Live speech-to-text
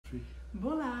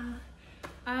Voila!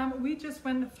 We just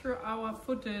went through our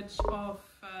footage of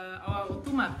our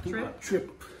Rotuma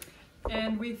trip.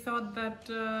 And we thought that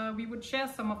we would share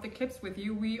some of the clips with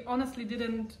you. We honestly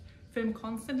didn't film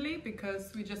constantly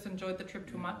because we just enjoyed the trip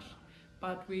too much.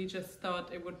 But we just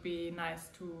thought it would be nice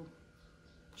to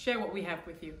share what we have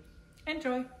with you.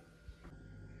 Enjoy!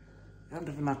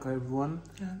 Everyone.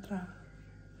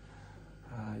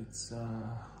 It's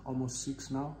almost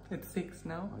 6 now. It's 6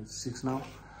 now. It's 6 now.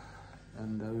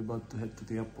 And we're about to head to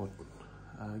the airport.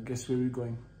 Guess where we're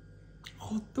going?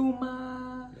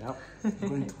 Rotuma! Yep,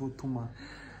 going to Rotuma.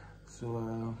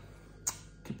 So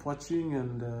keep watching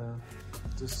and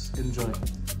just enjoy.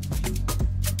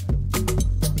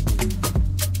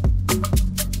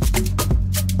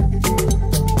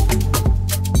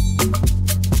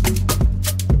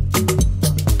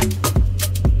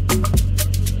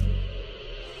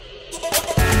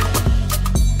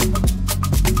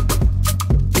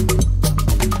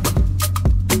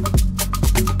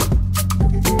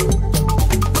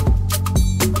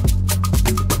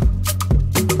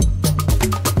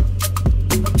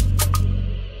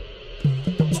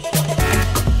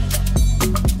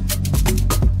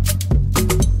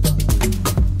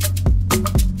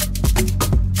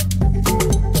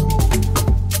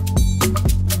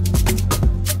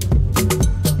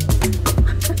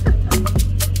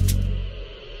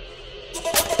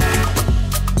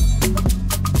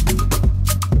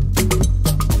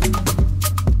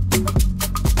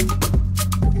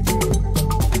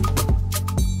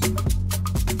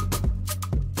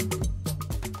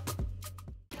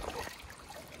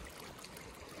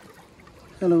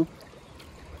 Hello.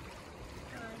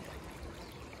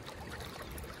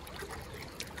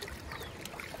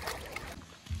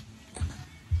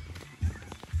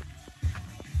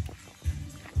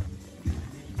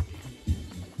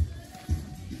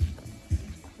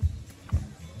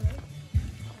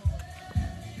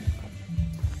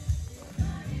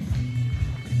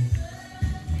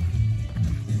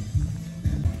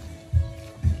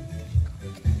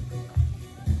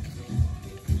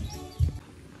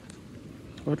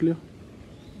 What, Leo?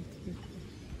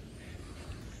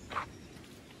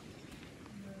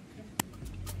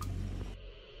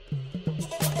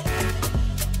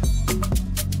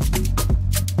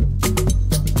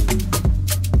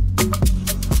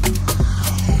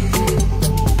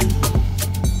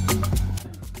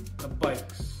 The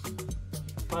bikes,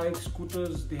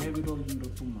 scooters, they have it all in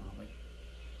Rotuma. Like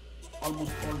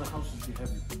almost all the houses they have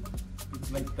it.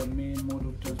 It's like the main mode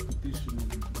of transportation.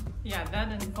 Yeah, that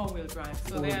and four-wheel drive.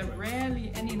 So there are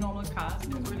rarely any normal cars.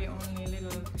 There's really only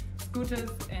little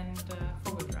scooters and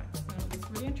four-wheel drive. So it's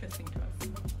really interesting to us.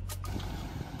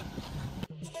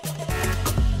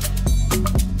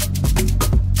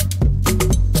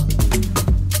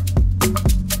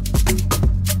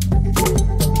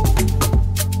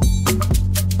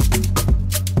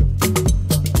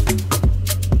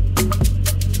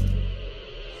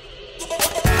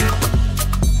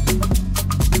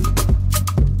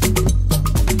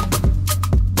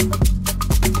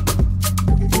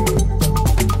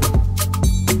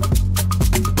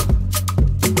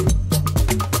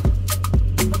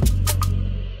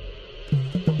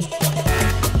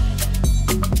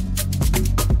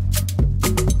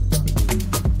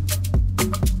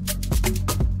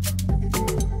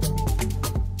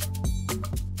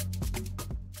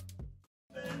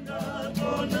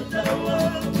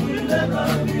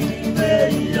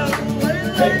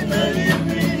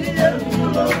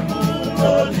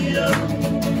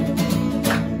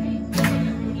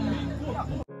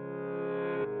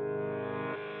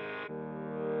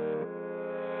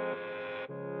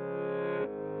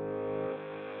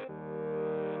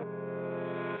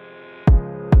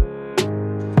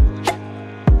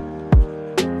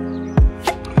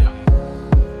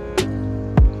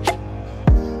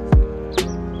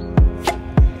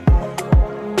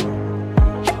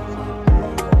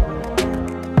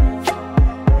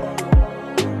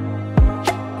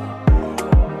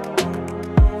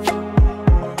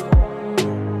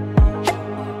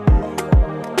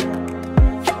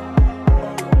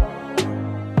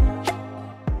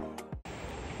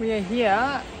 We are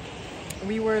here.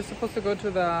 We were supposed to go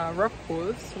to the rock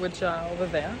pools, which are over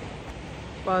there,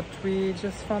 but we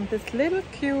just found this little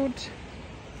cute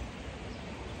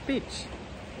beach,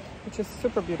 which is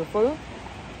super beautiful.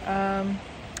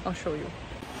 I'll show you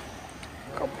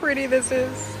how pretty this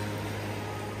is.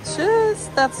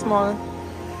 Just that small,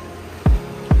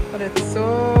 but it's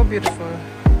so beautiful.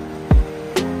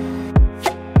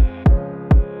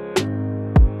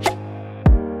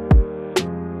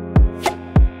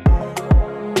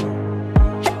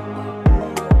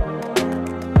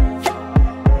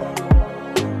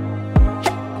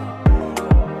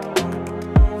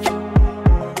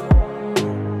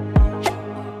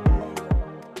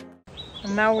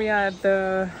 now we are at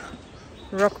the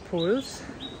rock pools.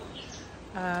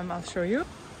 I'll show you.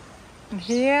 And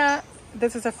here,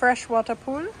 this is a freshwater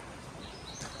pool.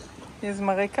 Here's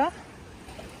Marika.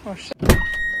 Oh shit.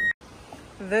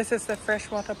 This is the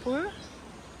freshwater pool.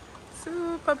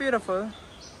 Super beautiful.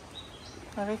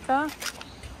 Marika.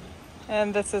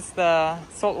 And this is the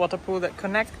saltwater pool that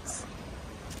connects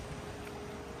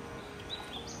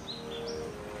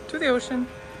to the ocean.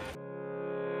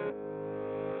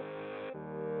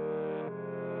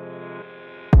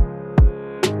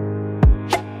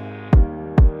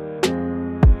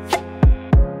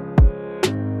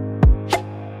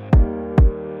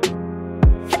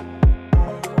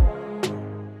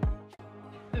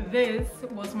 This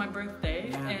was my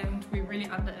birthday, and we really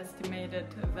underestimated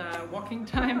the walking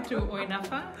time to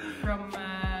Oinafa from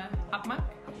Hapmak.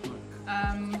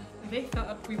 They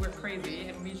thought we were crazy,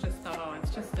 and we just thought, oh,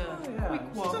 it's just a quick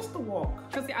walk. It's just a walk.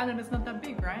 Because the island is not that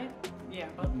big, right? Yeah,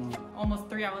 but almost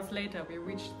 3 hours later, we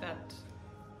reached that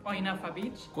Oinafa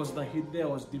beach. Because the heat there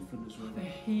was different as well. The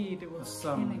heat, it was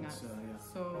killing us.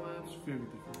 So it's very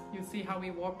different. You see how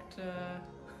we walked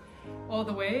all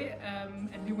the way,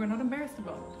 and we were not embarrassed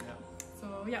about it. Yeah. So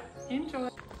yeah, enjoy.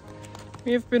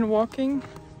 We've been walking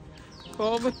for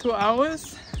over 2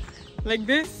 hours like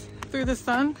this through the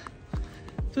sun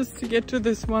just to get to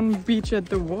this one beach at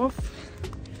the wharf,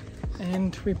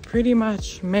 and we pretty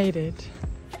much made it,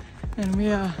 and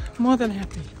we are more than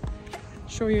happy. I'll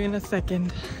show you in a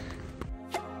second.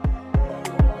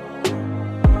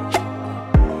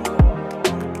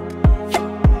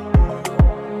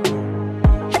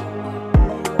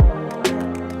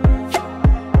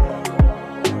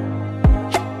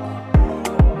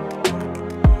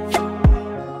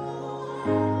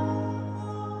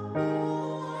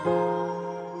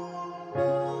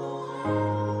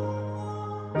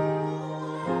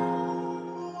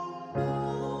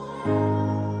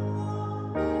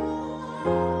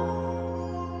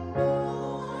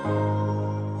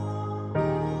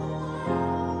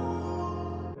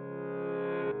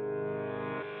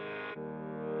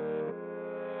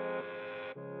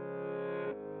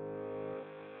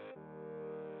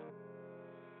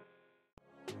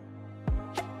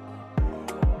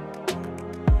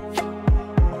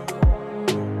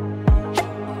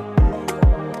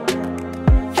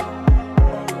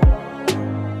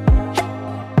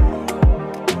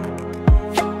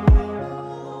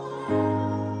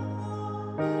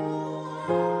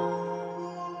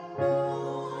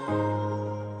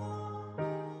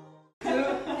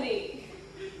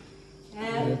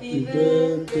 Happy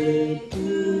birthday to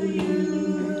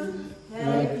you.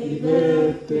 Happy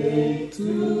birthday to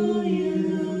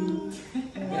you.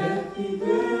 Happy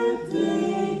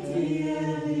birthday,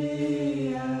 dear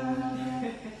Leah.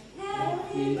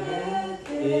 Happy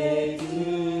birthday to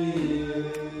you.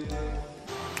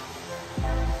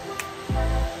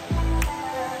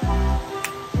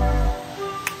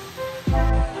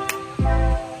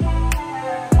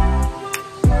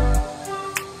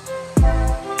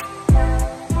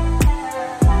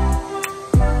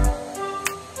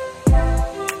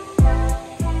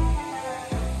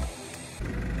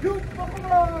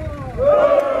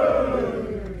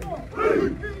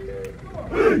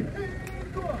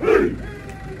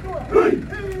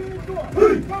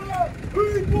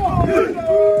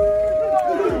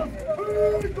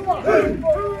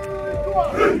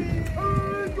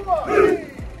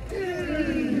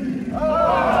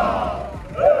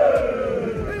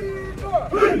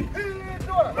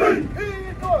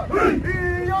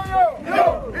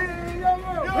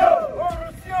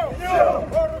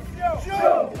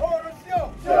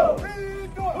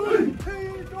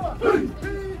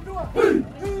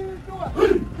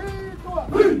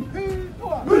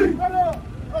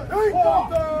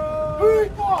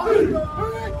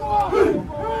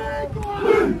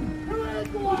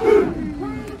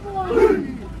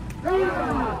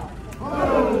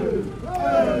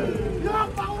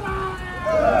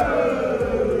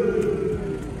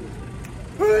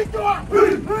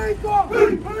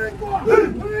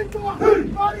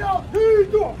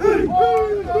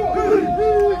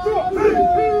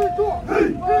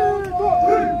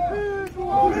 Hey!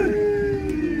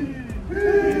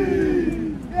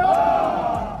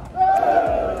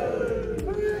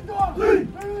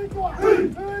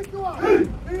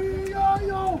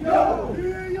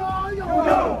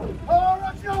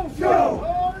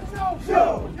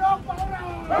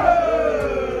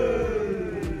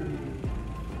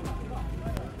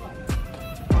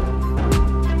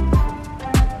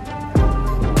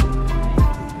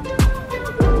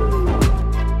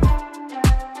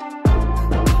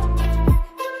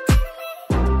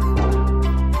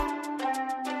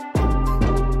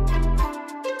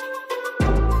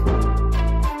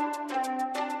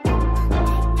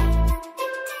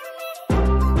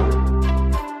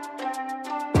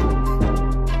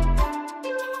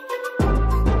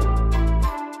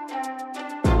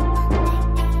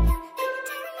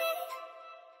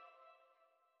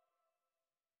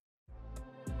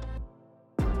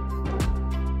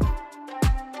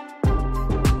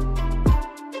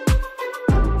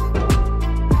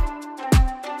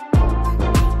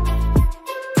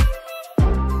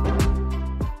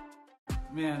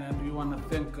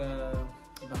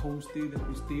 homestay that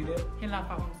we stayed at.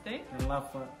 Hilafa Homestay.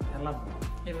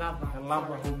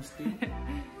 Helava Homestay.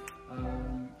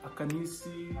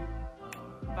 Akanisi,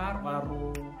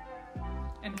 Varo,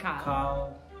 and Carl.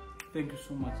 Carl. Thank you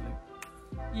so much.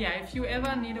 Yeah, if you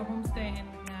ever need a homestay in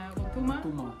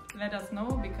Rotuma, let us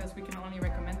know, because we can only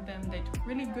recommend them. They took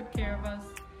really good care of us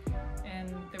and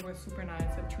they were super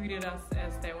nice. They treated us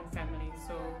as their own family.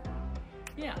 So,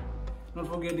 yeah. Not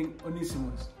forgetting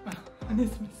Onesimus.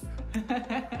 Onesimus.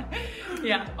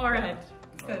 Yeah, alright.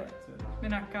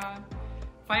 Menaka.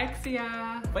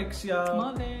 Faixia. Faixia.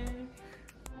 Mother.